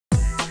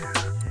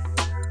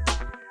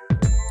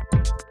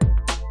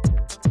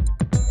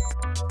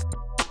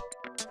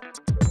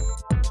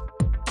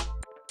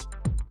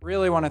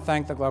Really want to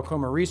thank the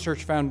Glaucoma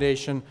Research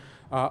Foundation.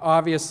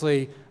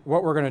 Obviously,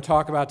 what we're going to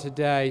talk about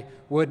today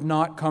would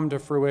not come to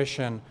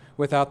fruition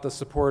without the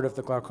support of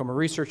the Glaucoma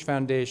Research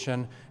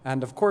Foundation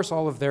and, of course,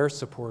 all of their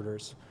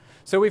supporters.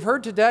 So we've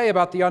heard today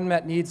about the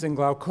unmet needs in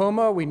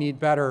glaucoma. We need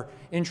better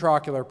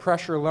intraocular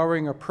pressure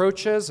lowering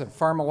approaches, and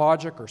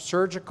pharmacologic or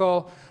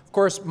surgical. Of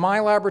course, my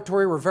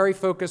laboratory, we're very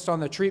focused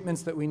on the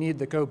treatments that we need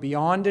that go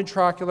beyond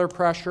intraocular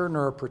pressure,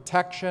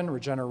 neuroprotection,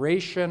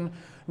 regeneration,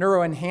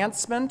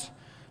 neuroenhancement.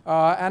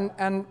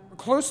 And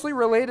closely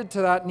related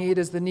to that need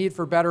is the need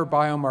for better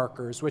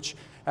biomarkers, which,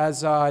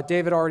 as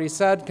David already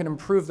said, can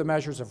improve the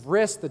measures of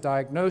risk, the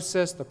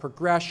diagnosis, the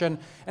progression,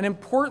 and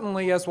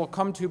importantly, as we'll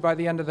come to by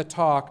the end of the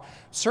talk,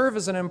 serve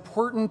as an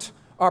important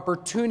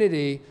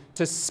opportunity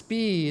to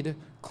speed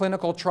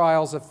clinical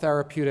trials of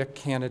therapeutic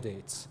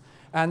candidates.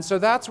 And so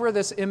that's where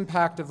this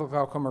impact of the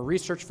Glaucoma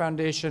Research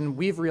Foundation,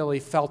 we've really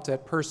felt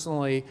it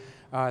personally,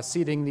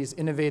 seeding these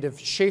innovative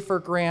Schaefer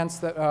grants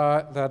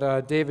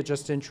that David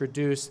just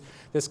introduced,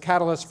 this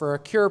Catalyst for a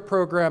Cure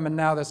program, and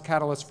now this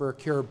Catalyst for a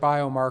Cure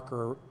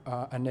biomarker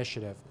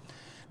initiative.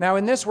 Now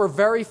in this, we're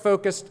very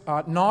focused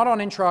not on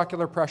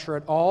intraocular pressure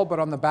at all, but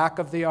on the back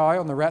of the eye,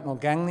 on the retinal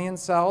ganglion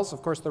cells.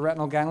 Of course, the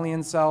retinal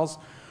ganglion cells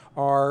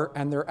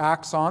and their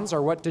axons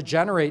are what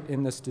degenerate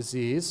in this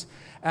disease.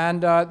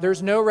 And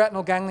there's no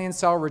retinal ganglion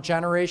cell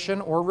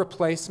regeneration or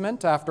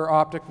replacement after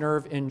optic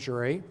nerve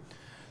injury.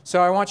 So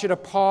I want you to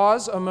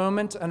pause a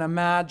moment and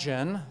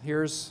imagine,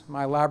 here's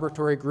my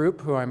laboratory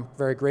group, who I'm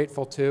very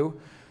grateful to,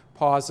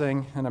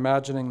 pausing and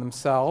imagining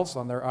themselves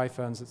on their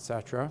iPhones,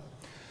 etc.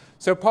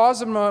 So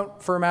pause a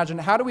moment for imagine,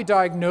 how do we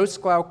diagnose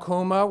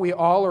glaucoma? We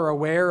all are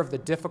aware of the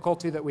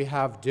difficulty that we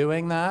have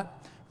doing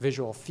that.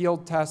 Visual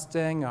field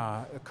testing,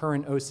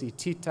 current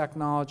OCT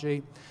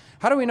technology.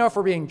 How do we know if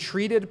we're being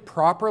treated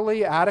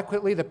properly,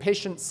 adequately? The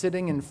patient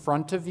sitting in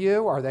front of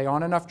you, are they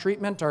on enough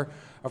treatment? Or,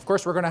 of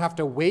course, we're going to have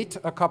to wait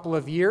a couple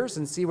of years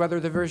and see whether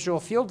the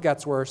visual field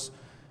gets worse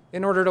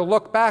in order to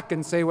look back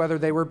and say whether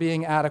they were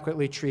being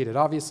adequately treated.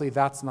 Obviously,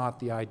 that's not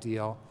the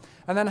ideal.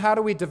 And then how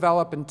do we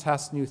develop and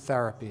test new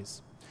therapies?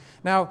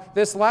 Now,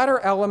 this latter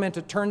element,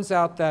 it turns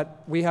out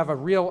that we have a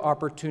real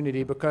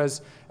opportunity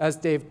because, as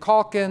Dave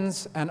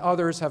Calkins and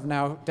others have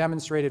now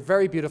demonstrated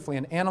very beautifully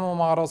in animal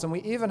models, and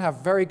we even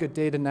have very good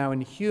data now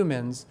in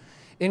humans,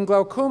 in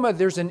glaucoma,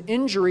 there's an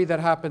injury that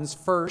happens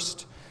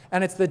first,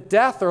 and it's the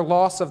death or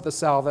loss of the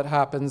cell that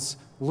happens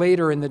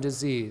later in the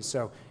disease.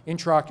 So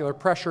intraocular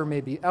pressure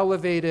may be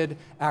elevated,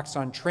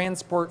 axon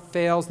transport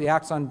fails, the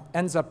axon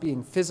ends up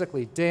being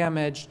physically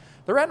damaged.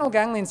 The retinal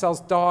ganglion cells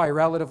die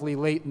relatively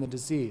late in the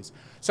disease.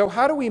 So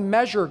how do we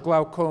measure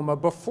glaucoma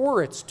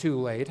before it's too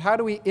late? How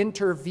do we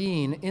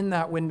intervene in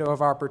that window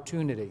of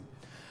opportunity?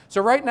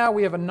 So right now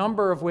we have a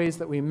number of ways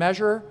that we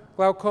measure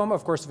glaucoma.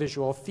 Of course,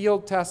 visual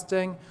field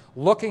testing,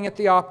 looking at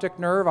the optic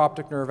nerve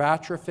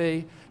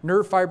atrophy,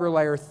 nerve fiber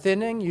layer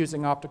thinning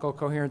using optical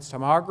coherence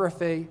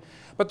tomography.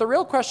 But the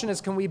real question is,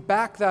 can we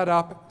back that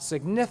up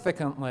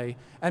significantly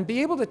and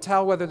be able to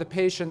tell whether the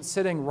patient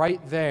sitting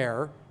right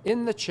there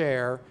in the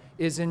chair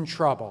is in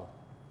trouble?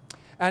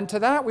 And to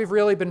that, we've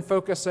really been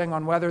focusing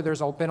on whether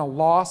there's been a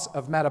loss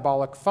of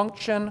metabolic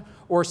function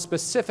or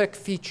specific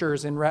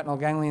features in retinal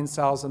ganglion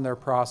cells and their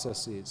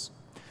processes.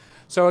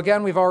 So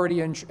again,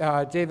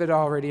 David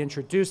already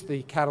introduced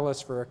the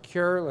Catalyst for a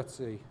Cure. Let's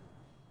see,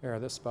 there,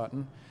 this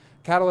button.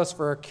 Catalyst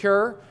for a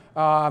Cure.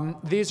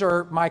 These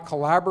are my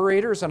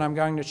collaborators, and I'm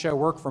going to show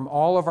work from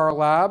all of our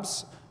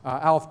labs.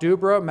 Alf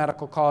Dubra,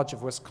 Medical College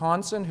of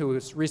Wisconsin, who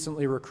was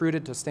recently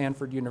recruited to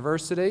Stanford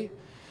University.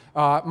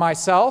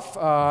 Myself,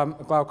 a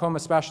glaucoma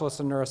specialist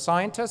and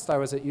neuroscientist. I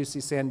was at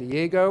UC San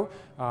Diego.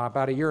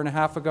 About a year and a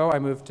half ago, I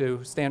moved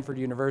to Stanford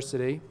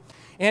University.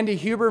 Andy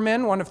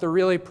Huberman, one of the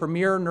really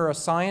premier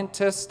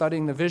neuroscientists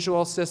studying the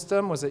visual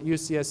system, was at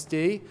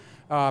UCSD,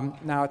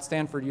 now at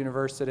Stanford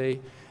University.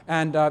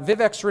 And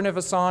Vivek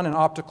Srinivasan, an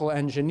optical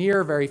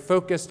engineer, very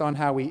focused on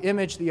how we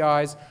image the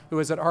eyes, who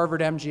was at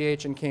Harvard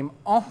MGH and came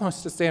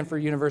almost to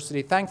Stanford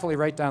University, thankfully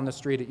right down the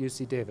street at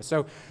UC Davis.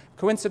 So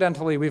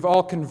coincidentally, we've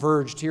all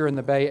converged here in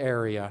the Bay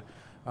Area.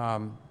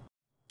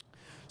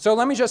 So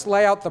let me just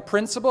lay out the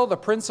principle. The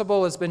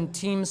principle has been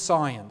team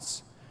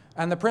science.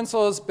 And the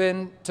principle has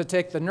been to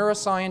take the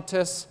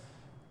neuroscientists,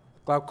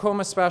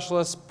 glaucoma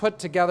specialists, put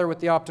together with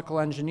the optical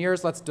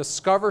engineers. Let's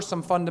discover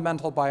some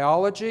fundamental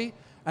biology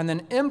and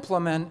then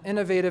implement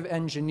innovative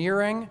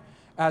engineering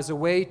as a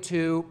way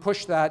to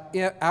push that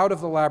out of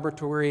the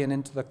laboratory and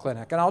into the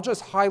clinic. And I'll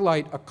just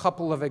highlight a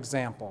couple of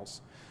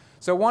examples.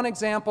 So one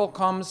example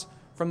comes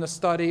from the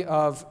study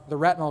of the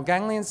retinal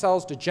ganglion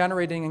cells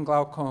degenerating in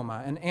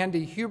glaucoma. And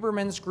Andy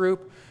Huberman's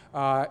group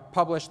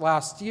published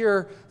last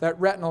year that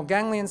retinal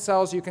ganglion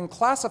cells, you can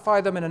classify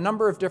them in a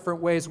number of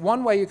different ways.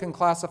 One way you can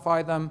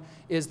classify them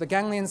is the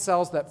ganglion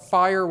cells that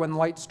fire when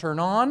lights turn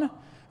on,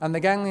 and the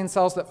ganglion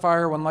cells that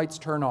fire when lights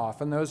turn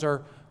off. And those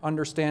are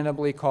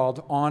understandably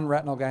called on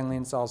retinal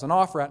ganglion cells and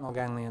off retinal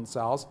ganglion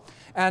cells.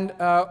 And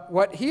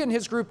what he and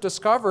his group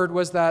discovered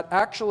was that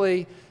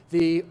actually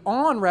the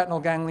on-retinal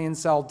ganglion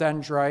cell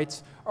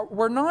dendrites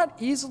were not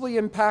easily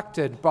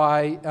impacted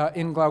by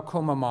in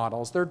glaucoma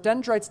models. Their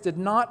dendrites did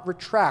not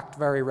retract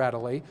very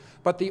readily,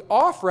 but the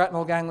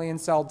off-retinal ganglion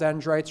cell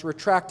dendrites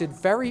retracted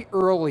very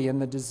early in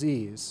the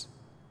disease.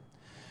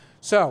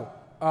 So,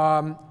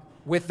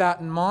 with that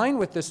in mind,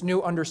 with this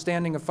new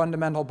understanding of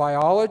fundamental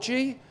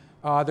biology,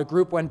 the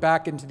group went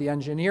back into the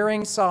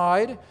engineering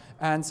side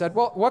and said,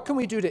 well, what can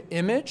we do to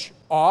image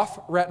off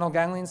retinal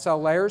ganglion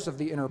cell layers of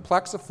the inner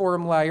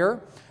plexiform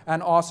layer,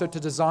 and also to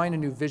design a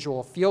new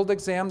visual field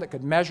exam that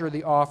could measure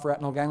the off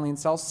retinal ganglion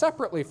cells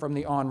separately from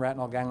the on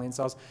retinal ganglion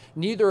cells.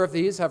 Neither of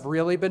these have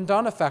really been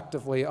done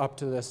effectively up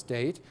to this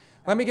date.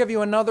 Let me give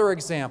you another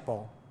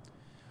example.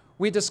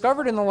 We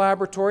discovered in the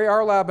laboratory,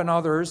 our lab and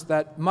others,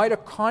 that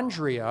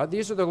mitochondria,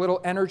 these are the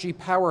little energy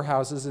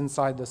powerhouses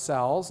inside the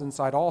cells,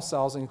 inside all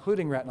cells,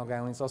 including retinal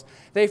ganglion cells,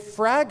 they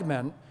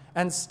fragment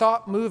and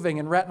stop moving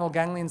in retinal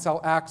ganglion cell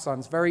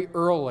axons very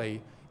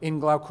early in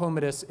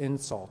glaucomatous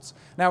insults.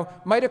 Now,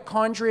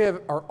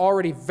 mitochondria are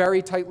already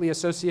very tightly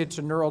associated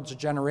to neural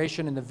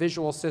degeneration in the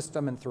visual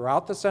system and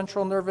throughout the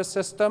central nervous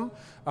system,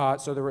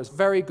 so there was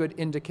very good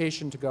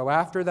indication to go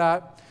after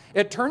that.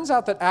 It turns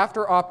out that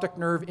after optic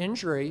nerve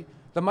injury,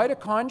 the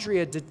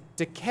mitochondria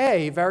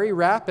decay very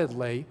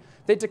rapidly.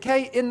 They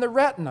decay in the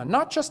retina,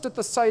 not just at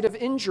the site of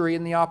injury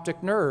in the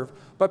optic nerve,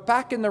 but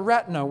back in the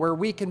retina where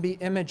we can be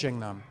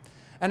imaging them.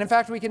 And in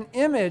fact, we can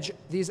image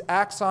these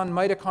axon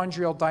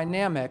mitochondrial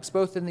dynamics,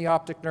 both in the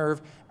optic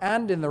nerve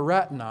and in the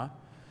retina,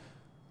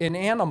 in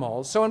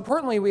animals. So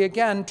importantly, we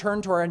again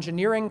turned to our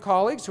engineering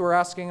colleagues who were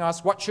asking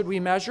us, what should we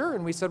measure?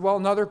 And we said, well,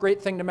 another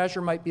great thing to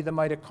measure might be the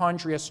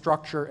mitochondria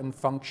structure and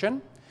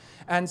function.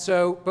 And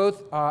so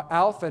both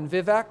Alf and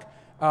Vivek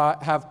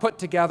have put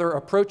together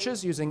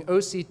approaches using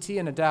OCT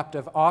and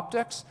adaptive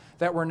optics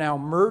that we're now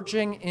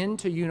merging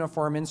into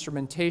uniform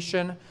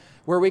instrumentation,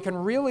 where we can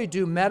really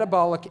do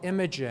metabolic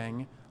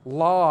imaging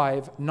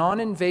live,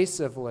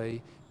 non-invasively,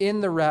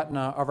 in the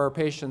retina of our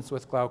patients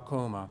with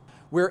glaucoma.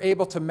 We're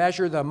able to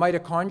measure the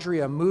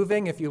mitochondria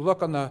moving. If you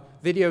look on the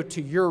video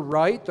to your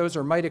right, those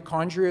are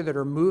mitochondria that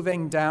are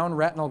moving down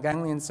retinal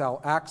ganglion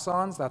cell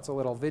axons. That's a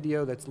little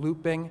video that's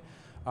looping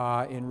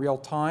in real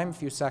time, a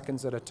few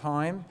seconds at a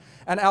time.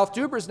 And Alf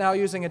Duber is now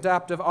using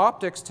adaptive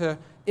optics to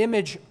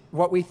image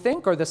what we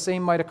think are the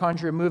same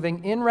mitochondria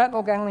moving in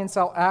retinal ganglion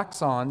cell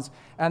axons,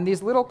 and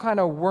these little kind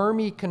of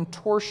wormy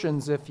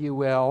contortions, if you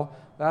will,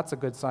 that's a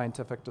good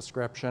scientific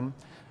description.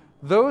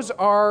 Those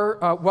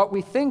are what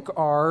we think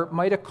are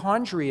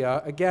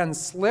mitochondria, again,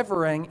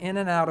 slivering in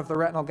and out of the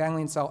retinal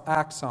ganglion cell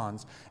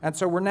axons. And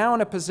so we're now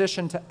in a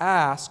position to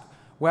ask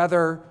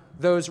whether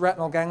those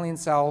retinal ganglion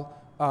cell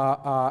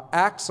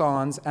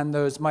axons and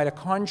those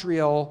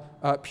mitochondrial,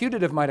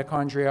 putative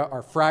mitochondria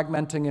are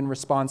fragmenting in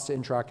response to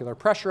intraocular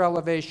pressure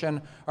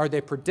elevation. Are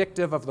they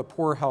predictive of the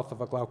poor health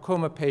of a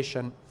glaucoma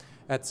patient,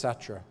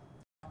 etc.?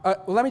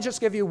 Let me just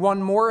give you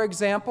one more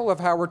example of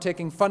how we're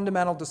taking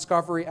fundamental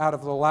discovery out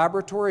of the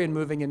laboratory and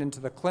moving it into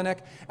the clinic.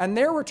 And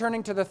there we're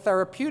turning to the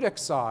therapeutic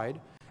side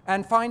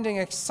and finding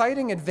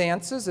exciting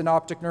advances in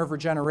optic nerve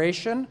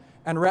regeneration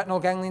and retinal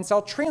ganglion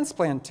cell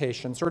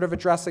transplantation, sort of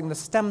addressing the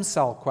stem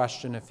cell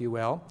question, if you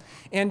will.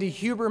 Andy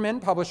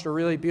Huberman published a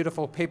really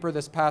beautiful paper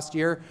this past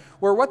year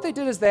where what they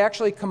did is they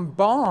actually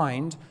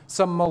combined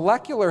some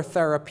molecular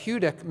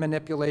therapeutic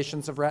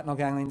manipulations of retinal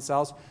ganglion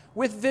cells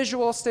with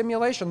visual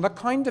stimulation, the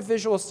kind of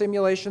visual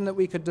stimulation that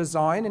we could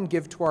design and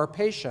give to our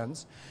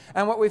patients.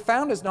 And what we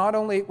found is not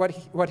only,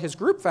 what his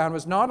group found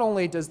was not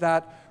only does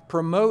that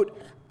promote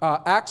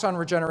axon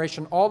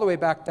regeneration all the way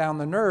back down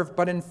the nerve,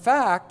 but in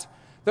fact,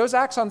 those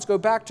axons go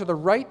back to the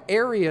right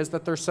areas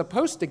that they're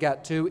supposed to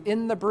get to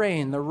in the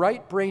brain, the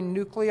right brain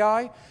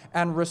nuclei,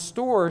 and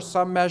restore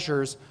some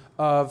measures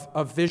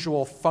of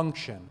visual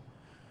function.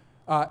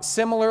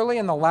 Similarly,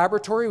 in the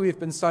laboratory, we've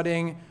been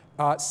studying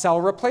cell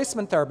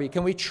replacement therapy.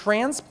 Can we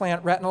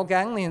transplant retinal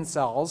ganglion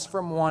cells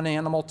from one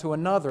animal to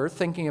another,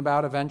 thinking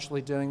about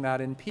eventually doing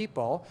that in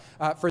people?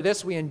 For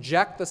this, we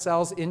inject the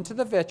cells into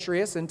the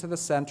vitreous, into the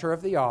center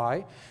of the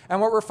eye.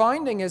 And what we're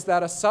finding is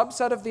that a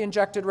subset of the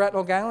injected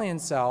retinal ganglion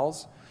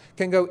cells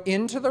can go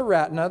into the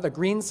retina. The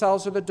green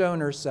cells are the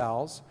donor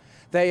cells.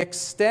 They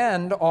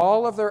extend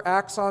all of their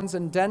axons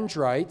and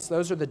dendrites.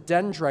 Those are the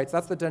dendrites.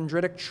 That's the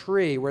dendritic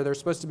tree where they're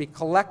supposed to be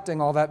collecting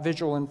all that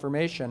visual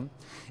information.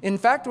 In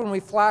fact, when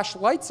we flash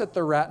lights at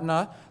the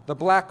retina, the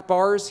black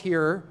bars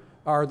here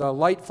are the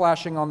light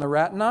flashing on the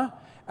retina,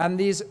 and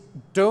these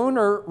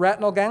donor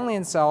retinal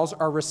ganglion cells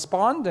are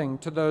responding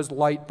to those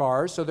light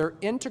bars, so they're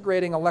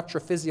integrating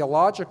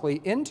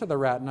electrophysiologically into the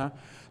retina.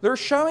 They're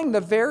showing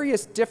the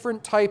various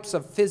different types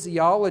of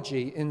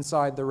physiology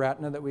inside the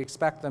retina that we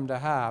expect them to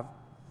have.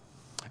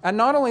 And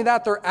not only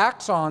that, their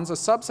axons, a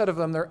subset of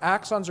them, their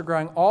axons are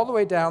growing all the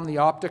way down the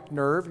optic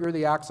nerve. Here are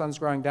the axons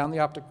growing down the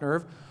optic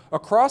nerve,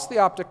 across the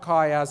optic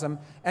chiasm,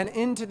 and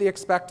into the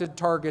expected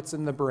targets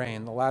in the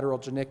brain, the lateral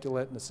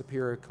geniculate and the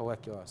superior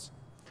colliculus.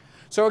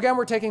 So again,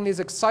 we're taking these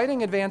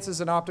exciting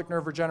advances in optic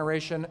nerve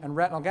regeneration and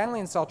retinal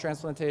ganglion cell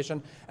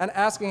transplantation and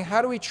asking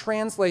how do we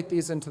translate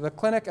these into the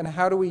clinic and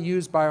how do we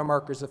use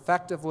biomarkers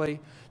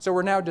effectively. So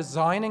we're now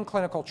designing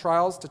clinical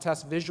trials to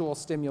test visual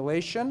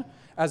stimulation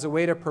as a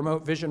way to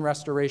promote vision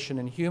restoration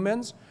in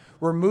humans.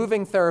 We're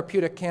moving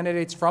therapeutic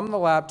candidates from the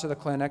lab to the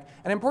clinic.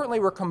 And importantly,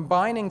 we're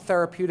combining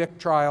therapeutic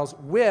trials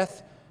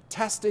with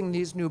testing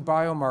these new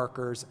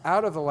biomarkers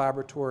out of the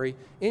laboratory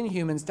in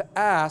humans to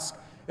ask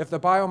if the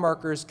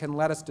biomarkers can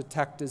let us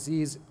detect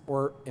disease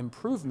or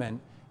improvement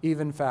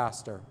even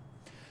faster.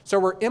 So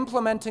we're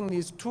implementing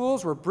these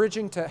tools, we're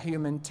bridging to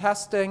human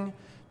testing,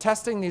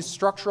 testing these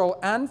structural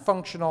and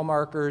functional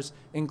markers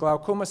in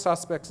glaucoma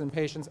suspects and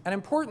patients, and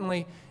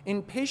importantly,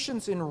 in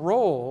patients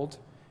enrolled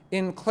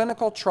in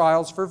clinical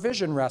trials for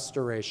vision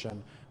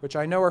restoration, which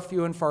I know are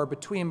few and far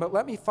between, but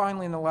let me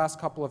finally, in the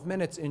last couple of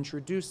minutes,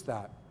 introduce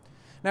that.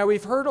 Now,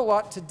 we've heard a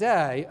lot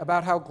today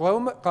about how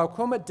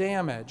glaucoma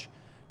damage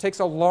takes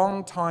a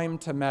long time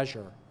to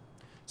measure.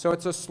 So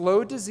it's a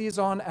slow disease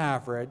on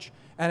average,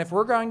 and if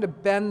we're going to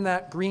bend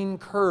that green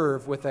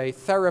curve with a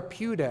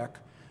therapeutic,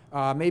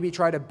 maybe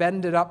try to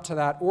bend it up to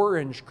that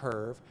orange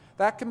curve,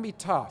 that can be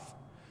tough.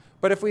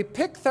 But if we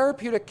pick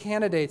therapeutic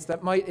candidates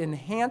that might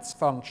enhance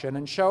function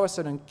and show us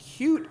an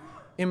acute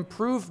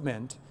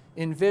improvement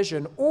in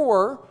vision,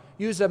 or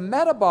use a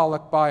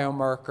metabolic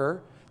biomarker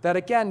that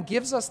again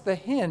gives us the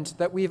hint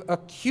that we've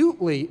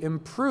acutely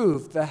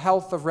improved the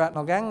health of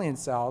retinal ganglion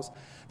cells,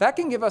 that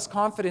can give us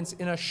confidence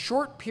in a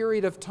short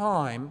period of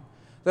time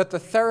that the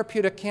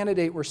therapeutic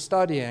candidate we're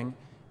studying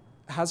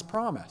has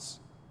promise.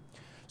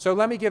 So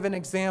let me give an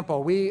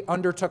example. We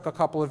undertook a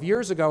couple of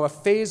years ago a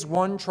phase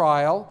 1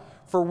 trial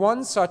for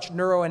one such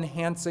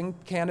neuroenhancing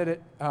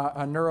candidate,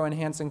 a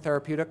neuroenhancing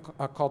therapeutic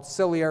called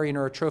ciliary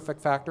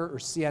neurotrophic factor, or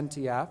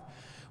CNTF.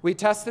 We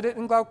tested it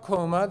in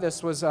glaucoma.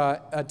 This was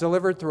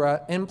delivered through an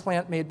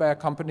implant made by a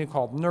company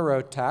called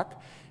Neurotech.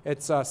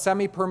 It's a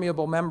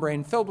semi-permeable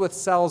membrane filled with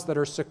cells that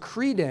are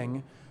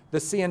secreting the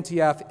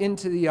CNTF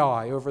into the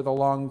eye over the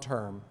long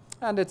term.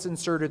 And it's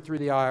inserted through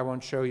the eye. I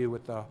won't show you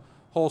with the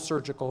whole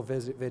surgical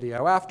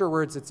video.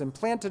 Afterwards, it's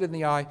implanted in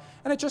the eye,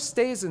 and it just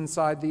stays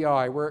inside the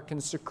eye where it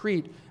can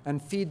secrete and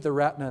feed the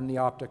retina and the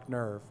optic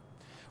nerve.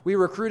 We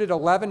recruited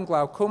 11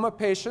 glaucoma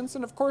patients,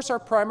 and of course, our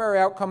primary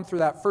outcome through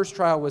that first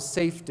trial was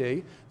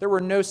safety. There were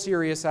no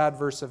serious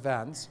adverse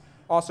events.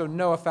 Also,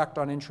 no effect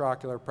on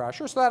intraocular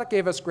pressure, so that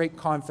gave us great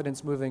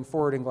confidence moving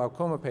forward in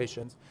glaucoma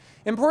patients.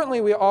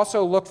 Importantly, we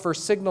also looked for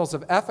signals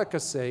of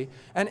efficacy,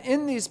 and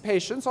in these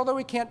patients, although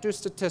we can't do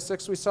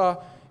statistics, we saw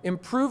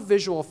improved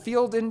visual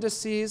field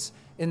indices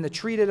in the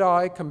treated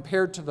eye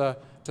compared to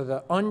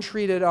the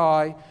untreated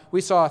eye.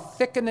 We saw a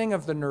thickening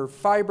of the nerve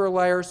fiber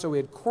layer, so we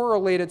had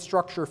correlated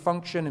structure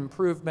function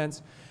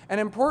improvements. And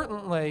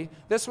importantly,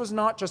 this was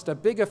not just a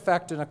big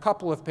effect in a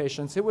couple of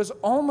patients, it was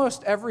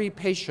almost every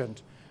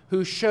patient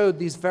who showed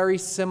these very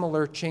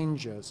similar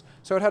changes.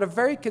 So it had a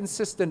very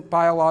consistent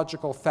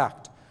biological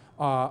effect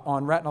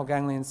on retinal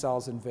ganglion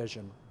cells and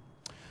vision.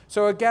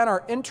 So again,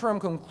 our interim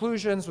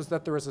conclusions was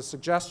that there was a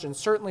suggestion,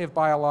 certainly of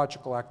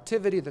biological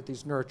activity, that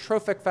these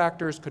neurotrophic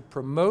factors could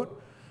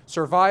promote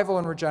survival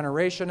and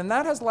regeneration, and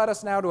that has led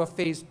us now to a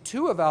phase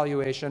 2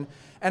 evaluation,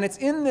 and it's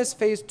in this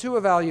phase 2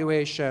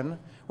 evaluation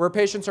where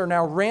patients are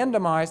now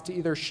randomized to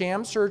either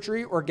sham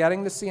surgery or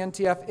getting the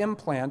CNTF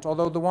implant,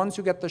 although the ones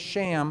who get the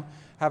sham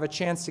have a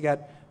chance to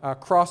get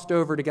crossed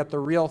over to get the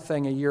real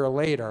thing a year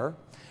later.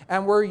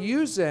 And we're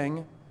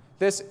using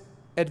this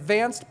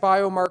advanced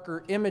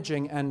biomarker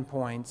imaging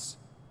endpoints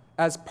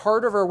as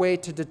part of our way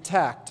to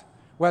detect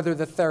whether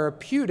the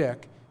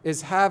therapeutic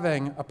is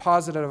having a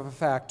positive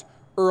effect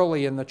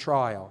early in the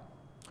trial.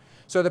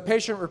 So the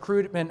patient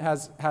recruitment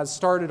has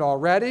started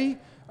already.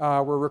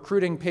 We're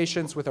recruiting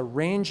patients with a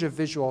range of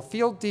visual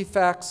field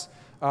defects.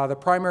 The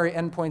primary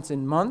endpoint's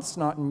in months,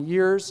 not in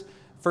years.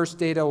 First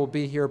data will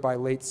be here by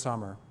late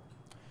summer.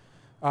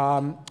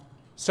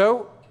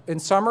 So in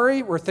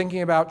summary, we're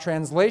thinking about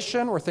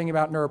translation, we're thinking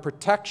about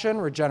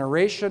neuroprotection,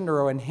 regeneration,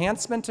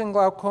 neuroenhancement in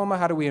glaucoma,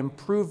 how do we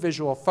improve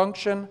visual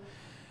function,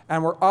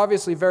 and we're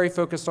obviously very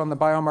focused on the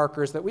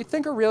biomarkers that we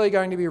think are really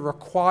going to be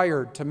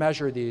required to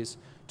measure these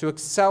to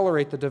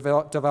accelerate the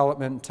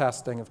development and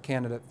testing of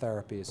candidate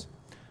therapies.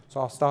 So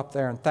I'll stop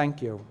there and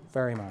thank you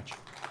very much.